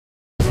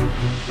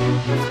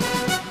Hello,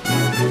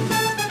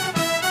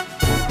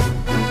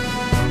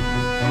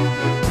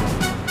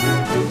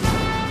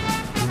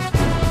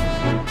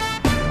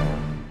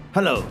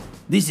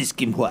 this is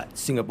Kim Huat,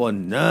 Singapore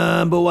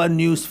 #1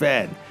 news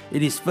fan.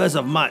 It is 1st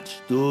of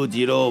March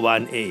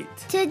 2018.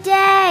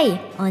 Today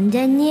on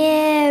the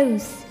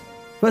news.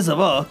 First of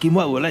all, Kim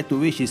Huat would like to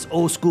wish his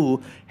old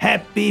school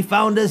Happy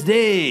Founders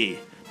Day.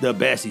 The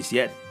best is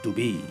yet to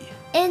be.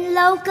 In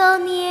local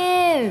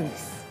news.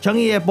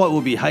 Changi Airport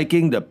will be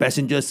hiking the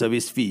passenger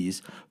service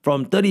fees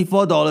from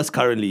 $34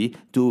 currently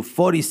to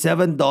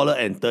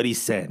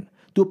 $47.30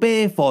 to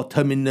pay for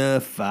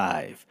Terminal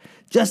 5.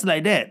 Just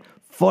like that,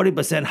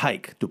 40%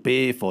 hike to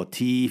pay for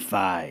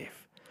T5.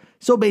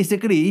 So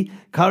basically,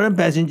 current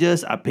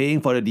passengers are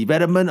paying for the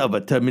development of a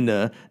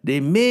terminal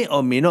they may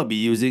or may not be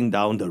using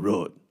down the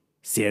road.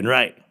 Sian,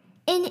 right?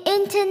 In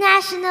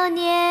international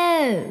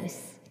news.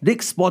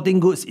 Dick's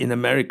Sporting Goods in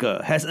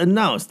America has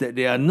announced that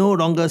they are no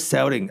longer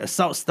selling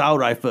assault-style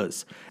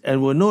rifles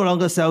and will no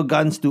longer sell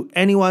guns to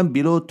anyone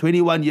below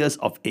 21 years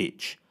of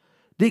age.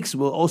 Dick's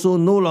will also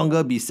no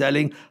longer be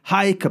selling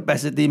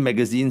high-capacity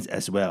magazines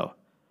as well.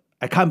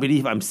 I can't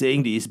believe I'm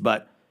saying this,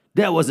 but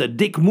that was a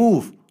dick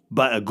move,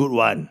 but a good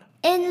one.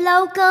 In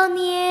local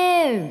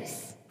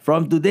news.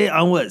 From today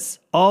onwards,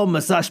 all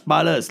massage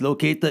parlors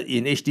located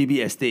in HDB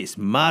estates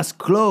must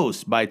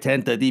close by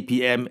 10:30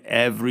 p.m.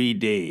 every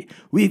day,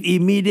 with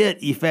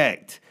immediate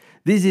effect.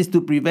 This is to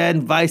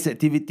prevent vice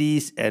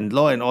activities and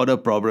law and order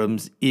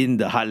problems in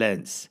the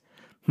heartlands.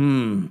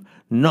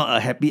 Not a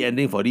happy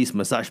ending for these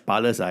massage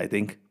parlors, I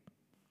think.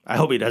 I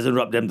hope it doesn't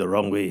rub them the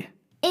wrong way.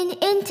 In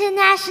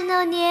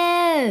international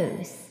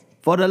news.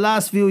 For the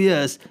last few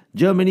years,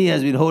 Germany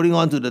has been holding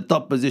on to the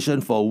top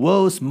position for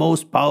world's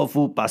most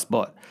powerful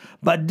passport.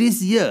 But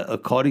this year,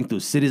 according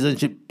to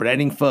citizenship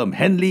planning firm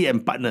Henley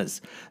 &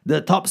 Partners, the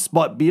top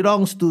spot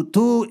belongs to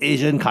two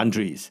Asian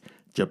countries,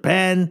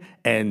 Japan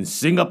and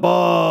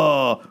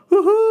Singapore.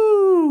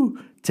 Woohoo!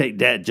 Take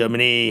that,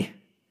 Germany.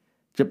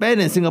 Japan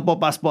and Singapore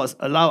passports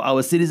allow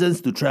our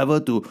citizens to travel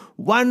to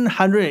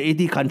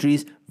 180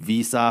 countries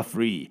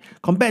visa-free,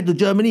 compared to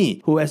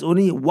Germany, who has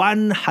only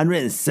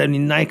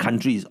 179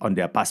 countries on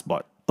their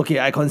passport. Okay,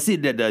 I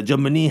concede that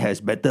Germany has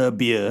better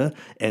beer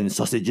and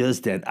sausages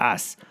than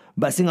us,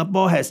 but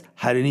Singapore has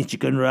Hainanese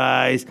chicken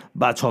rice,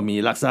 bak chor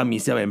mee, laksa, mee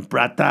siam and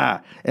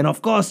prata, and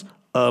of course,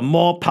 a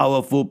more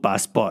powerful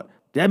passport.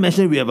 Did I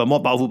mention we have a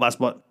more powerful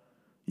passport?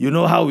 You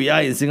know how we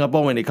are in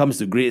Singapore when it comes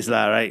to grades,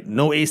 right?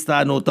 No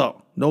A-star, no talk.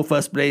 No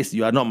first place,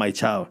 you are not my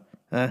child.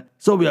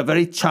 So we are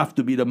very chuffed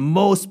to be the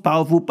most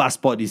powerful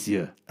passport this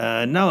year.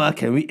 Now,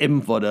 can we aim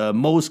for the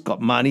most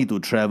got money to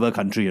travel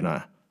country?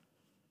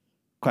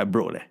 Quite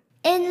broke.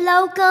 In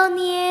local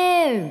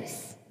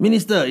news.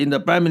 Minister in the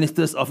Prime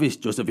Minister's office,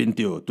 Josephine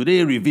Teo,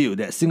 today revealed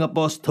that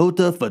Singapore's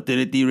total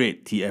fertility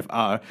rate,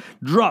 TFR,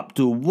 dropped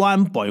to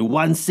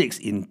 1.16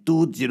 in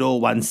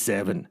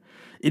 2017.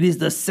 It is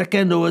the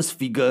second lowest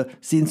figure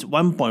since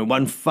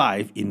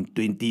 1.15 in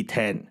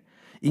 2010.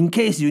 In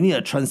case you need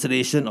a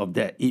translation of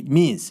that, it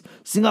means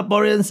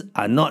Singaporeans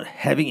are not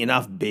having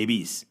enough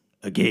babies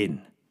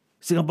again.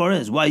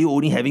 Singaporeans, why are you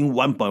only having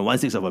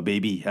 1.16 of a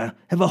baby?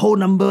 Have a whole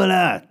number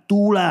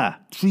 2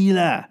 3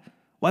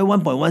 Why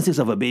 1.16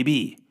 of a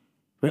baby?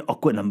 Very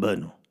awkward number,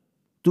 no?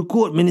 To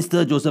quote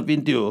Minister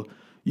Josephine Teo,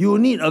 you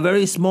need a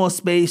very small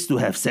space to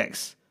have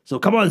sex. So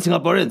come on,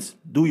 Singaporeans,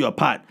 do your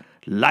part.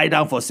 Lie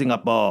down for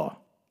Singapore.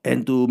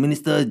 And to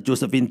Minister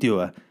Josephine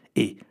Teo,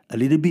 a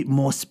little bit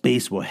more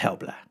space will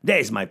help. That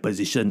is my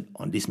position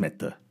on this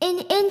matter.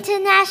 In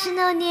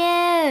international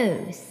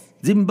news.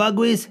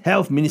 Zimbabwe's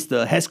health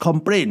minister has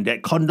complained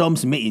that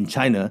condoms made in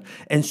China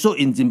and sold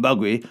in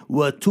Zimbabwe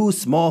were too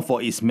small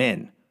for its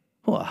men.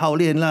 Hao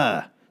lian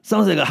lah.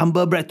 Sounds like a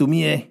humble brag to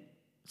me.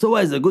 So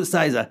what is the good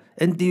size?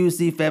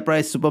 NTUC Fair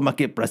Price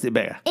Supermarket plastic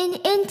bag? In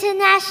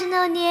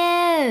international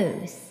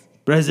news.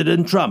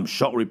 President Trump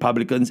shocked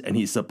Republicans and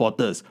his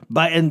supporters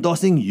by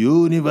endorsing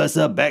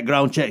universal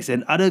background checks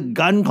and other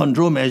gun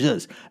control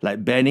measures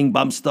like banning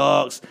bump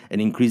stocks and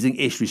increasing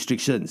age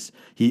restrictions.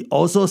 He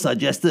also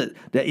suggested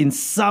that in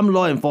some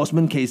law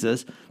enforcement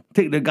cases,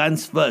 take the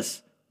guns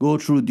first, go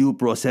through due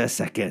process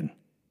second.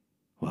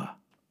 Wow.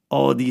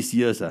 All these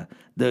years,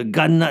 the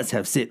gun nuts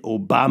have said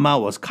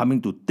Obama was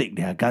coming to take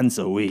their guns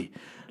away.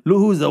 Look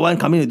who's the one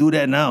coming to do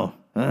that now.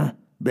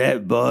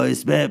 Bad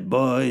boys,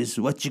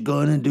 what you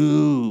gonna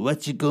do?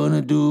 What you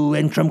gonna do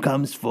when Trump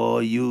comes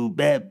for you,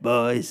 bad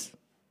boys?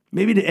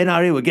 Maybe the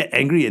NRA will get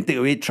angry and take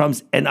away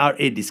Trump's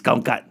NRA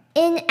discount card.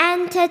 In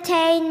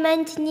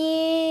entertainment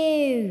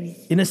news.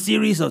 In a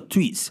series of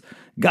tweets,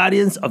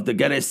 Guardians of the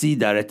Galaxy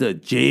director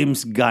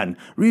James Gunn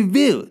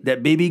revealed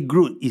that baby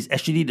Groot is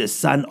actually the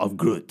son of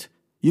Groot.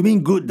 You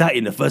mean Groot died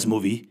in the first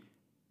movie?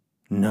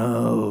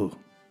 No.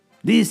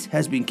 This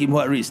has been Kim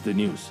Huat Reads the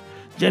News.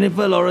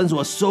 Jennifer Lawrence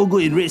was so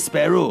good in Red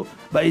Sparrow,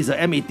 but it's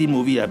an M18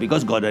 movie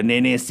because got the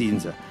nene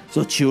scenes,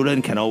 so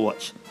children cannot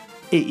watch.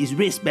 Is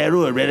Red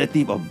Sparrow a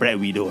relative of Black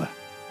Widow?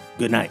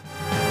 Good night.